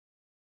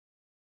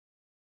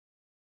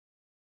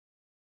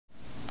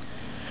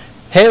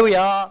Here we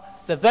are,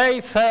 the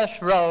very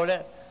first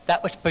roller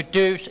that was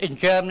produced in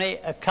Germany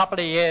a couple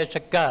of years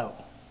ago.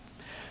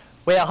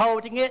 We are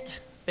holding it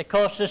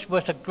because this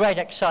was a great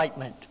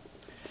excitement.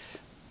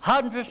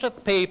 Hundreds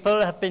of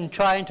people have been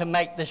trying to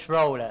make this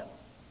roller.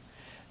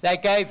 They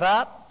gave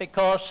up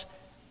because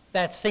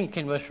their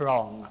thinking was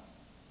wrong.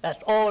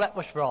 That's all that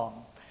was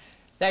wrong.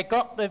 They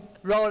got the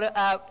roller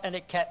out and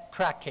it kept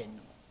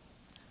cracking.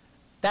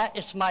 That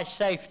is my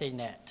safety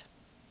net.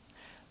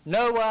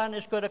 No one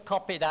is going to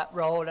copy that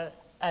roller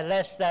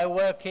unless they're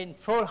working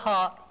full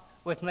heart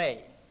with me.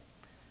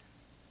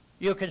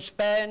 You can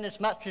spend as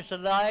much as you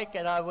like,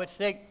 and I would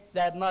think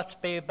there must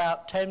be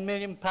about £10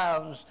 million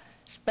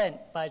spent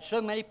by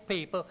so many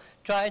people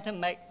trying to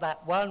make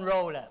that one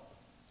roller.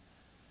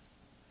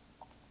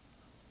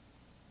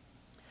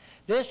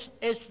 This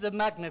is the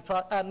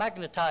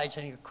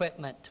magnetizing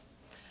equipment.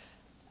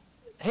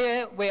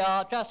 Here we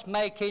are just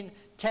making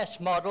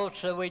test models,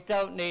 so we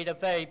don't need a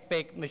very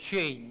big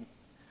machine.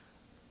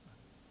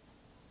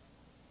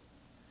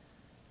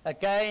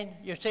 Again,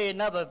 you see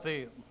another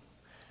view.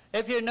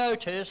 If you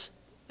notice,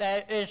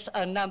 there is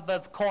a number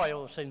of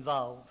coils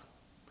involved.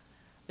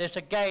 This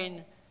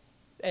again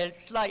is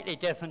slightly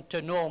different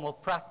to normal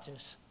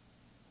practice.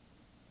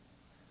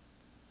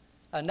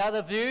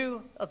 Another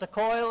view of the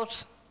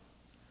coils.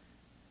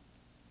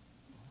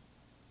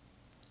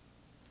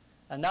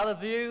 Another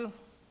view.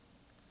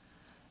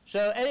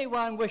 So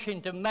anyone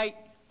wishing to make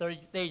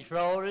these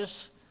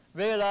rollers,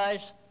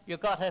 realize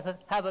you've got to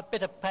have a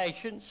bit of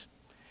patience,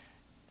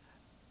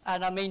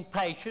 and I mean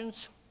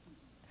patience,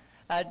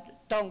 and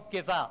don't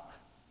give up.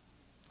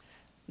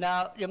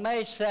 Now, you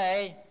may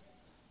say,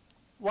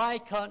 why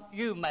can't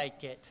you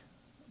make it?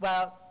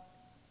 Well,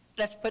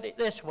 let's put it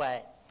this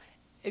way.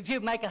 If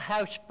you make a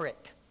house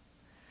brick,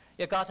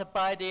 you've got to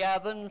buy the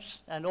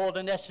ovens and all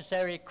the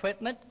necessary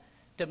equipment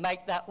to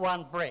make that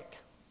one brick.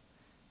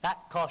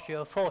 That costs you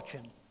a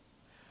fortune.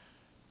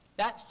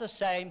 That's the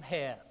same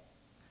here.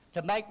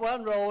 To make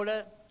one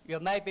roller,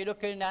 you may be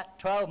looking at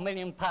 £12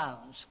 million.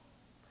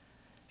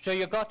 So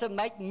you've got to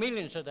make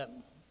millions of them,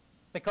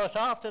 because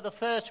after the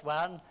first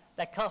one,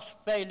 they cost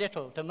very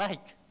little to make.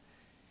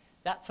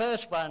 That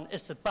first one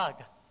is the bug.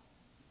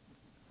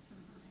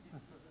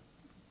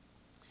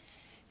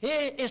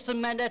 Here is the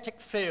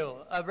magnetic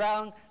field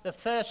around the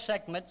first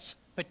segments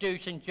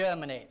produced in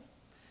Germany.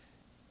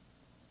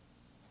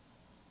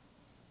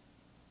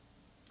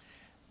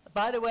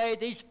 By the way,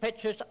 these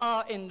pictures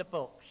are in the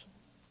books,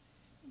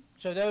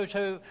 so those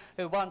who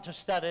want to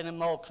study them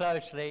more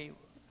closely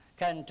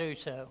can do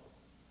so.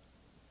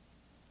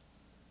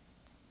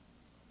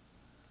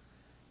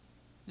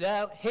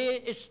 Now, here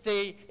is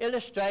the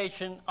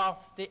illustration of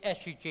the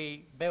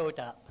SEG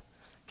build-up.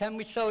 Can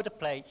we show the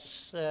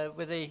plates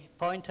with the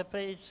pointer,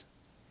 please?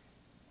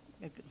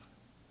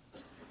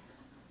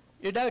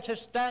 You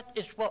notice that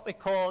is what we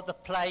call the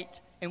plate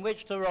in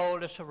which the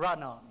rollers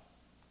run on.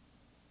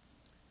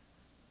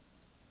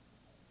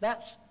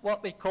 That's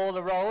what we call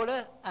the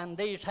roller, and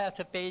these have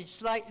to be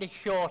slightly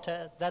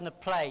shorter than the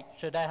plate,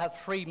 so they have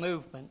free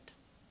movement.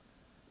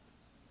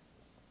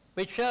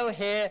 We show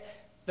here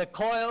the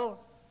coil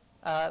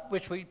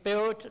which we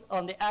build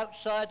on the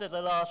outside of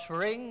the last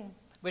ring,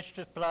 which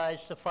supplies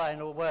the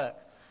final work.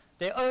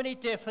 The only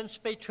difference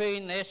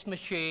between this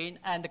machine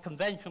and the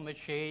conventional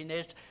machine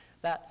is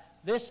that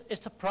this is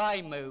the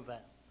prime mover.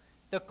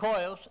 The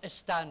coils is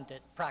standard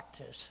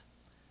practice.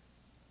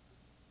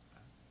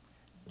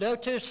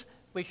 Notice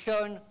we've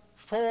shown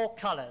 4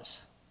 colors.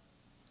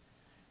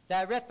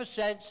 That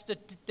represents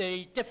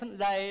the different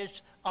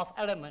layers of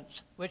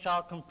elements which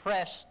are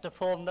compressed to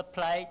form the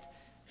plate.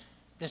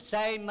 The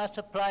same must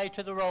apply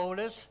to the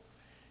rollers.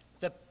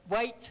 The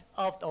weight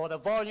or the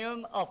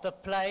volume of the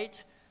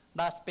plate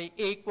must be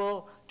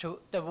equal to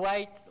the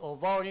weight or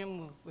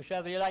volume,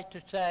 whichever you like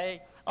to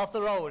say, of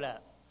the roller.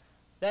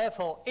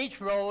 Therefore, each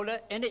roller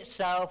in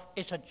itself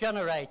is a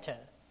generator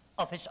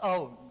of its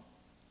own.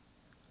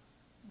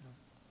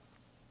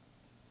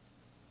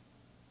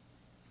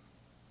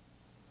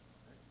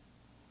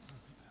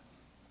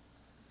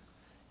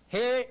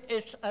 Here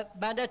is a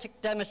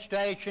magnetic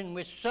demonstration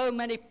which so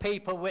many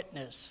people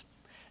witness.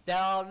 There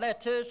are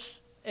letters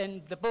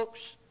in the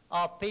books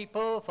of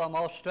people from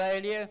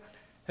Australia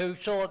who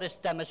saw this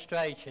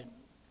demonstration.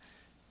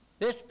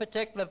 This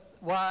particular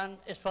one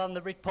is from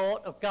the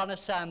report of Gunnar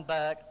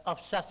Sandberg of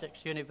Sussex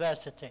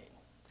University.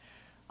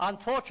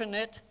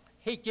 Unfortunately,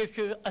 he gives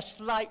you a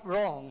slight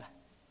wrong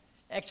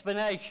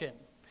explanation.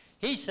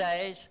 He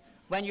says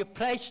when you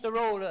place the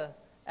roller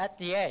at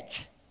the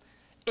edge,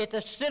 it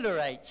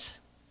accelerates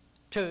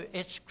to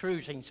its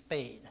cruising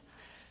speed.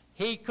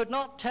 He could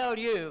not tell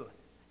you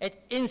at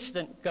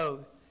instant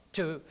go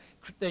to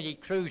the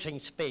cruising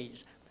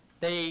speeds.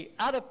 The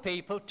other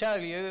people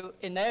tell you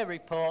in their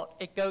report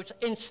it goes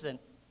instant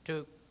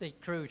to the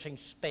cruising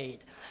speed.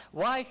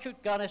 Why should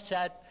Gunnar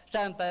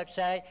Sandberg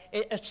say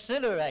it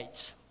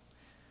accelerates?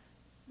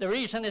 The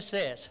reason is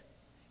this.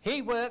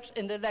 He works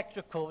in the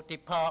electrical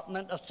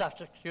department of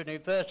Sussex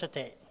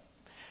University.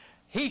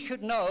 He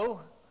should know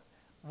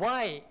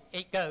why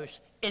it goes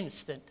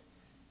instant.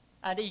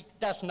 and he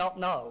does not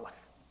know.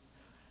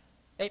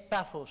 It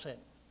baffles him.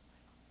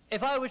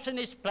 If I was in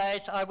his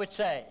place, I would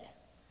say,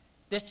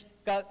 this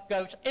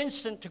goes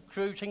instant to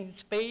cruising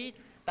speed,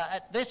 but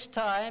at this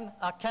time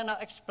I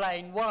cannot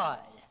explain why.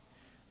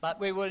 But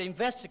we will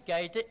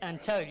investigate it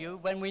and tell you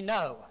when we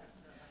know.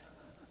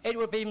 It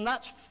would be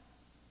much,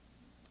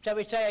 shall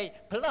we say,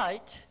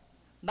 polite,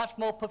 much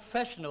more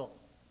professional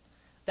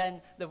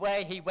than the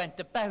way he went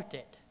about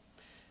it.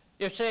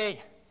 You see,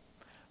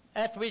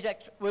 as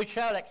we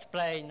shall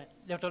explain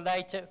a little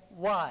later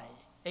why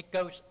it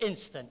goes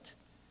instant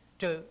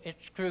to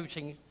its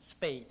cruising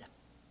speed.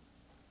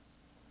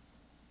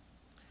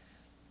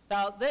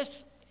 Now, this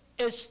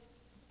is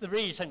the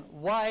reason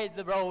why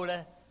the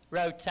roller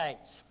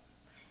rotates.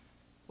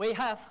 We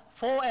have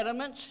 4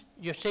 elements.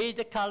 You see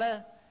the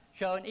color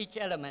showing each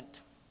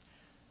element.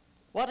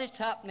 What is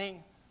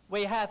happening,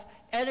 we have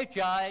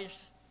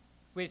energized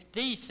with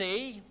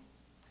DC,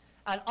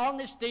 and on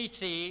this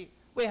DC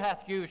we have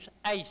used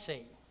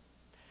AC.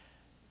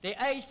 The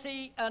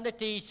AC and the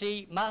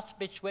DC must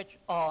be switched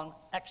on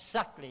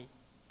exactly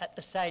at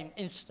the same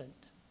instant.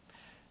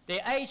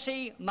 The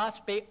AC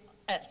must be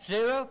at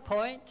 0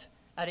 point,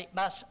 and it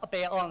must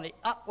be on the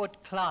upward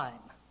climb.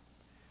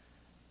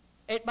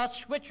 It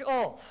must switch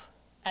off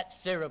at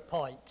 0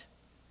 point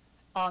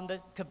on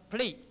the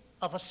complete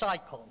of a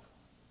cycle.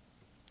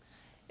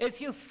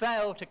 If you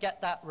fail to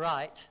get that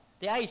right,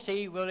 the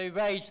AC will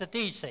erase the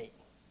DC.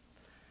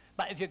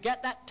 But if you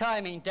get that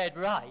timing dead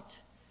right,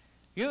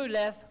 you're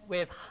left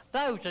with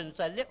thousands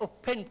of little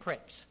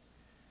pinpricks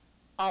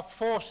of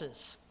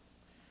forces.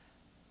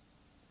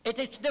 It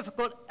is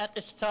difficult at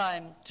this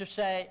time to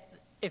say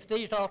if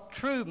these are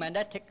true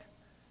magnetic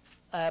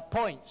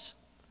points,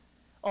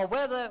 or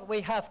whether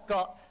we have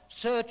got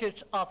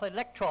surges of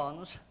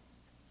electrons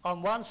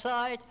on one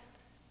side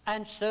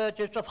and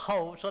surges of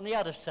holes on the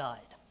other side.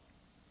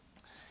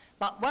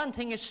 But one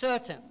thing is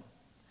certain,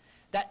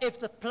 that if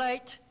the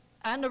plate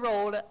and the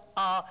roller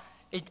are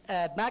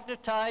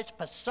magnetized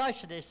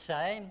precisely the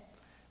same,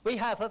 we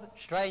have a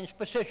strange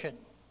position.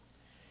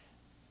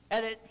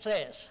 And it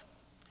says,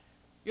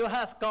 you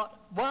have got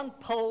one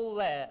pole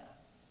there,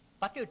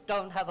 but you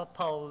don't have a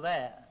pole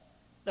there.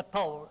 The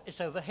pole is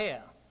over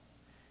here.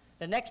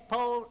 The next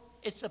pole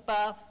is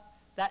above,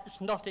 that is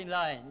not in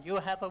line. You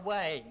have a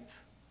wave.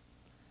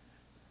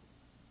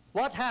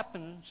 What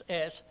happens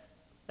is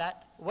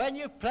that when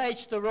you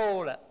place the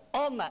roller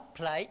on that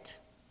plate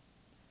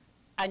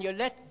and you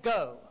let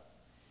go,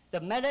 the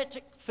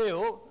magnetic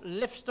field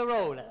lifts the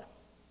roller.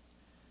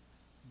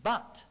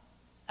 But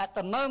at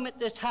the moment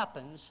this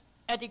happens,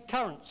 eddy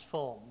currents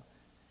form.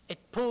 It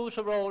pulls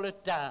the roller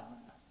down.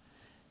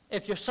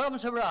 If your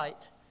sums are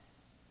right,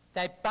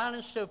 they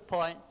balance to a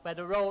point where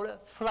the roller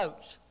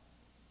floats.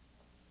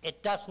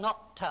 It does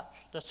not touch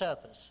the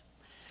surface.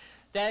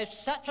 There is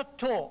such a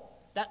torque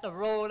that the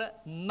roller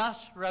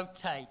must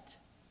rotate,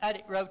 and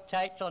it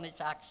rotates on its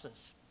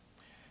axis.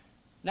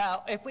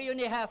 Now, if we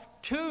only have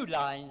 2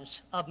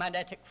 lines of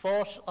magnetic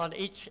force on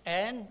each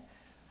end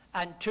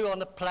and 2 on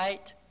the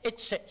plate, it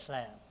sits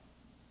there,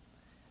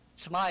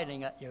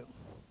 smiling at you.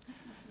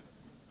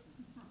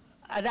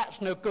 And that's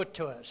no good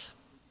to us.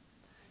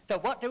 So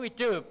what do we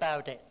do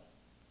about it?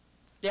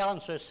 The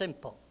answer is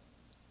simple.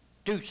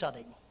 Do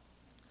something.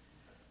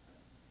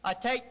 I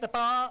take the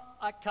bar,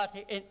 I cut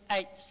it in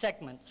 8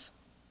 segments.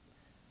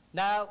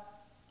 Now,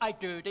 I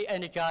do the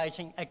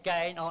energizing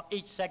again on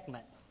each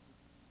segment.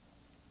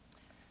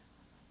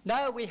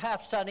 Now we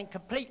have something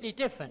completely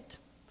different.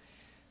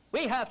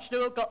 We have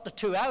still got the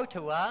 2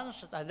 outer ones,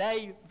 and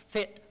they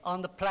fit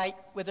on the plate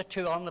with the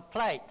 2 on the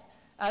plate,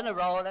 and the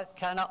roller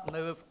cannot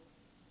move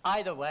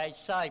either way,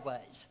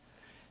 sideways.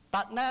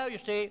 But now, you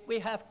see, we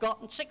have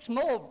gotten 6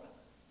 more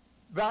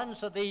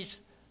runs of these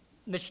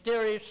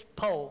mysterious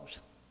poles.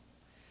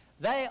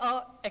 They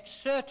are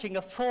exerting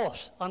a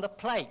force on the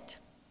plate,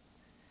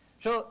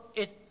 so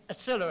it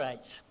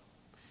accelerates.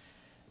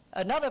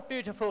 Another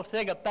beautiful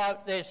thing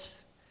about this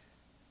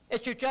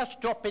is you just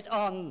drop it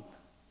on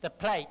the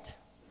plate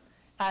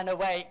and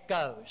away it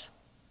goes.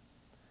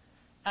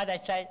 And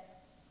they say,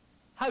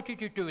 how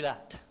did you do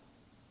that?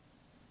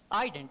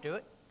 I didn't do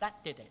it,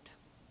 that did it.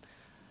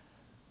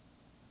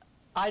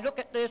 I look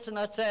at this and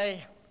I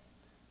say,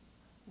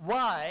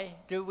 why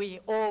do we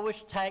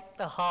always take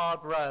the hard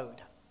road?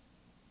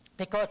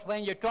 Because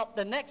when you drop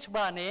the next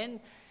one in,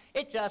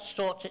 it just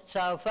sorts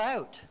itself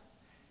out.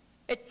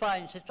 It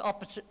finds its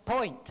opposite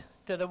point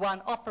to the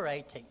one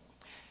operating.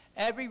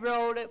 Every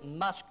roller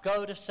must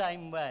go the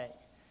same way.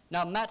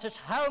 No matter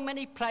how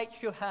many plates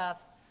you have,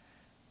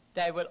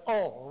 they will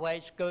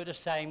always go the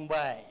same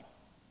way.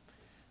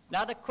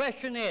 Now the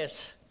question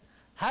is,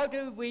 how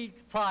do we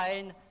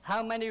find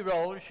how many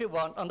rollers you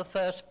want on the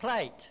first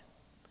plate?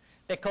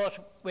 Because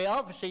we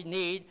obviously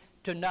need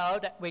to know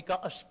that we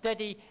got a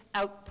steady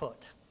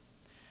output.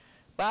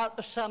 Well,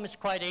 the sum is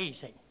quite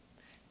easy.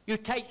 You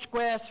take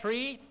square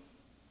 3,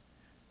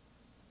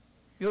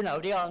 you know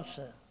the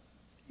answer.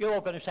 You're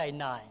all going to say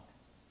 9.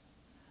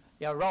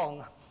 You're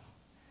wrong.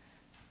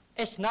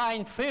 It's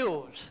 9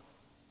 fields.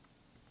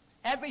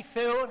 Every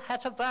field has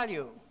a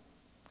value.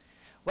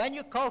 When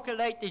you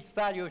calculate these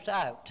values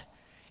out,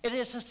 it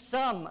is the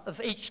sum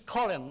of each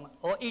column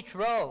or each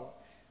row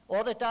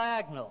or the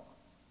diagonal.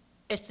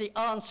 It's the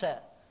answer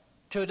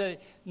to the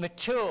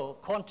material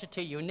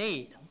quantity you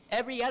need.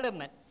 Every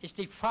element is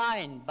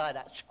defined by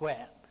that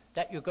square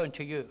that you're going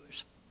to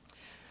use.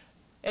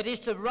 It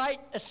is the right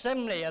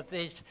assembly of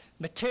this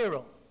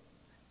material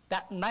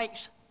that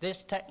makes this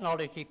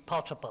technology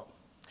possible.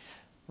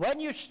 When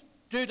you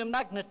do the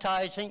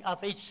magnetizing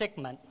of each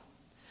segment,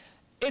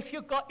 if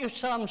you got your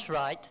sums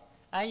right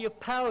and you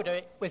powder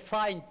it with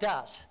fine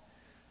dust,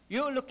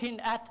 you're looking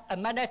at a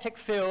magnetic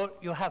field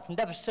you have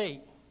never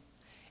seen.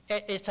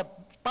 It is a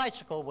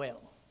bicycle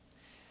wheel.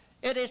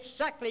 It is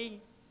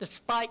exactly the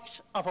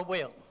spikes of a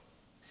wheel.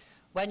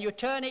 When you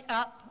turn it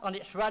up on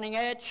its running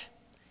edge,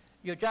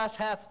 you just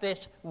have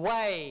this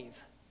wave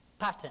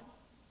pattern.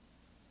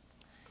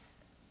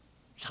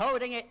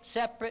 Holding it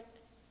separate,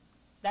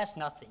 that's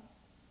nothing.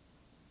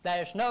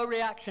 There's no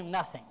reaction,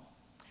 nothing.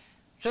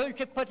 As soon as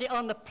you put it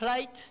on the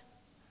plate,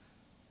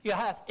 you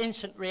have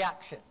instant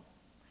reaction.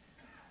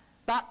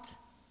 But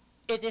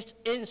it is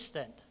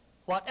instant.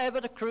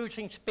 Whatever the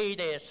cruising speed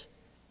is,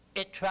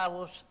 it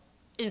travels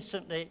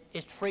instantly,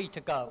 it's free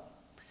to go.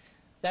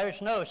 There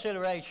is no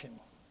acceleration.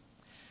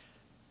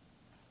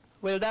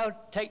 We'll now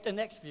take the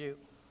next view.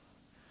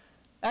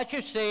 As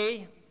you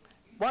see,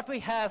 what we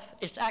have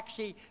is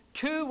actually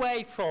two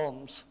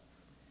waveforms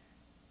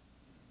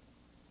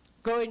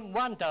going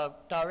one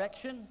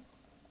direction,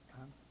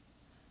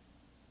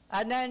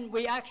 and then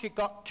we actually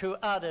got two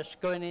others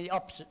going in the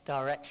opposite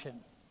direction.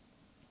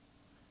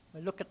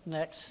 We'll look at the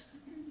next.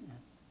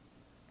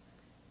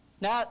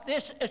 Now,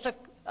 this is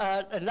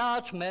an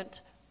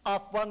enlargement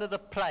of one of the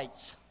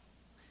plates,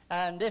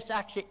 and this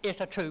actually is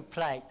a true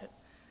plate.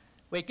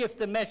 We give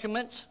the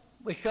measurements,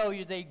 we show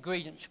you the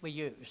ingredients we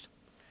use.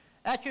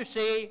 As you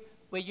see,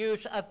 we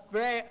use a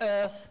rare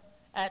earth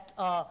at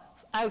our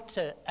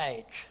outer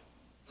edge.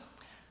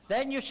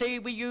 Then you see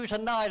we use a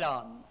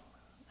nylon,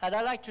 and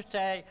I like to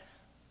say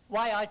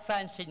why I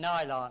fancy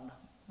nylon.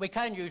 We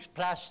can use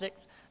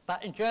plastics,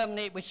 but in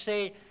Germany we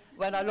see,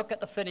 when I look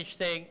at the finished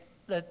thing,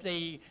 that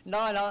the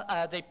nylon,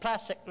 the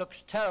plastic looks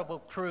terrible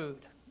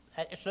crude.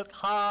 It looks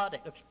hard,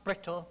 it looks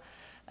brittle,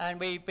 and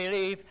we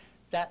believe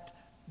that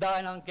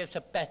nylon gives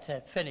a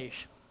better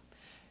finish.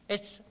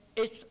 It's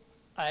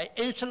an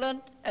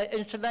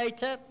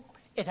insulator.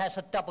 It has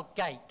a double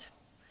gate.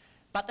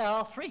 But there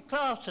are three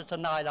classes of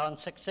nylon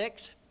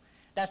 66.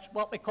 That's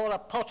what we call a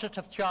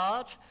positive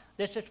charge.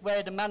 This is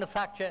where the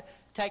manufacturer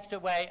takes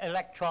away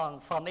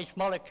electron from each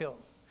molecule.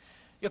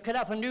 You can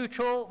have a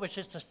neutral, which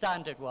is the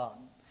standard one.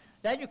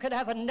 Then you can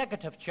have a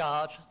negative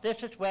charge.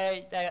 This is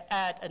where they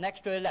add an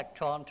extra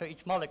electron to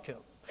each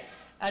molecule.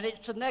 And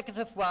it's the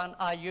negative one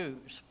I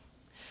use.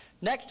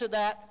 Next to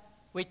that,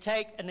 we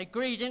take an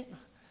ingredient.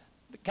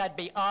 It can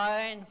be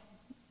iron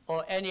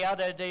or any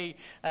other of the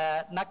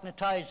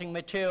magnetizing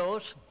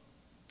materials.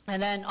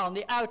 And then on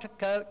the outer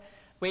coat,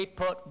 we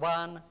put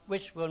one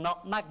which will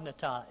not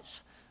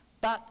magnetize.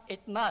 But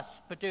it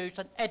must produce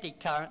an eddy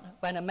current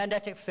when a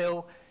magnetic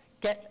field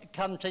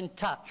comes in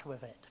touch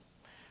with it.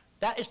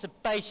 That is the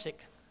basic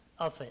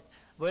of it.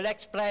 We'll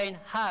explain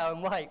how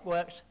and why it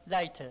works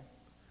later.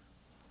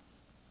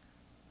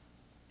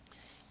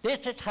 This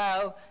is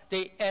how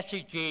the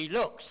SEG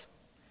looks.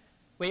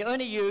 We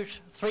only use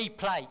 3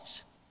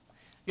 plates.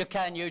 You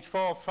can use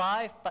 4 or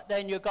 5, but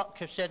then you've got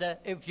to consider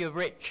if you're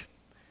rich.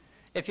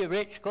 If you're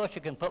rich, of course,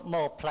 you can put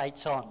more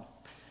plates on.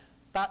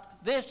 But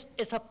this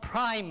is a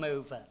prime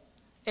mover.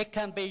 It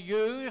can be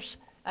used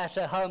as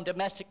a home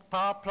domestic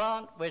power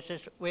plant, which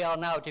we are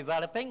now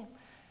developing.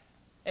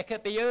 It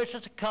can be used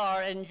as a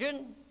car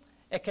engine.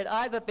 It can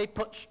either be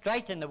put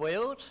straight in the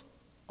wheels,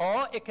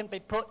 or it can be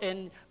put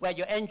in where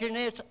your engine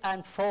is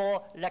and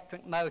 4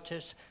 electric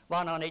motors,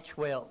 1 on each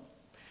wheel.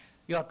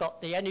 You've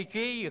got the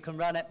energy, you can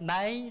run at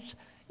mains,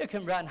 you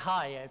can run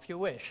higher if you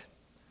wish.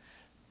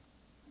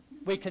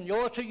 We can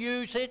also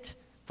use it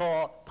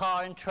for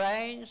powering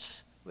trains,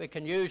 we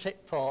can use it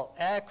for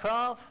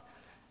aircraft,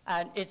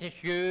 and it is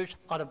used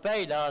on a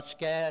very large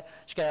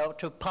scale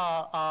to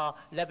power our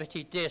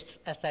levity discs,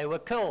 as they were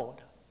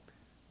called.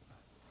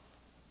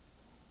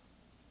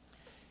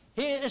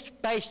 Here is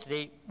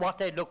basically what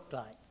they look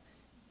like.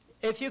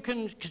 If you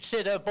can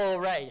consider a bull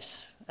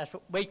race, that's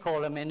what we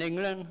call them in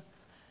England,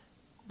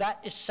 that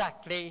is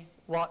exactly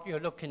what you're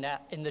looking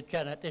at in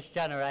this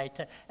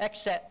generator,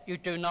 except you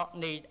do not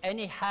need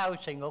any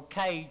housing or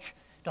cage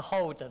to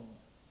hold them.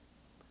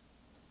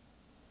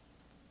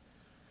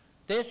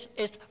 This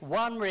is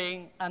 1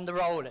 ring and the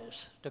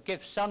rollers, to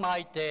give some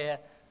idea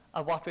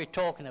of what we're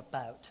talking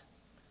about.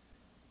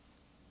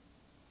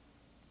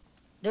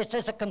 This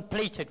is a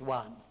completed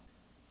one.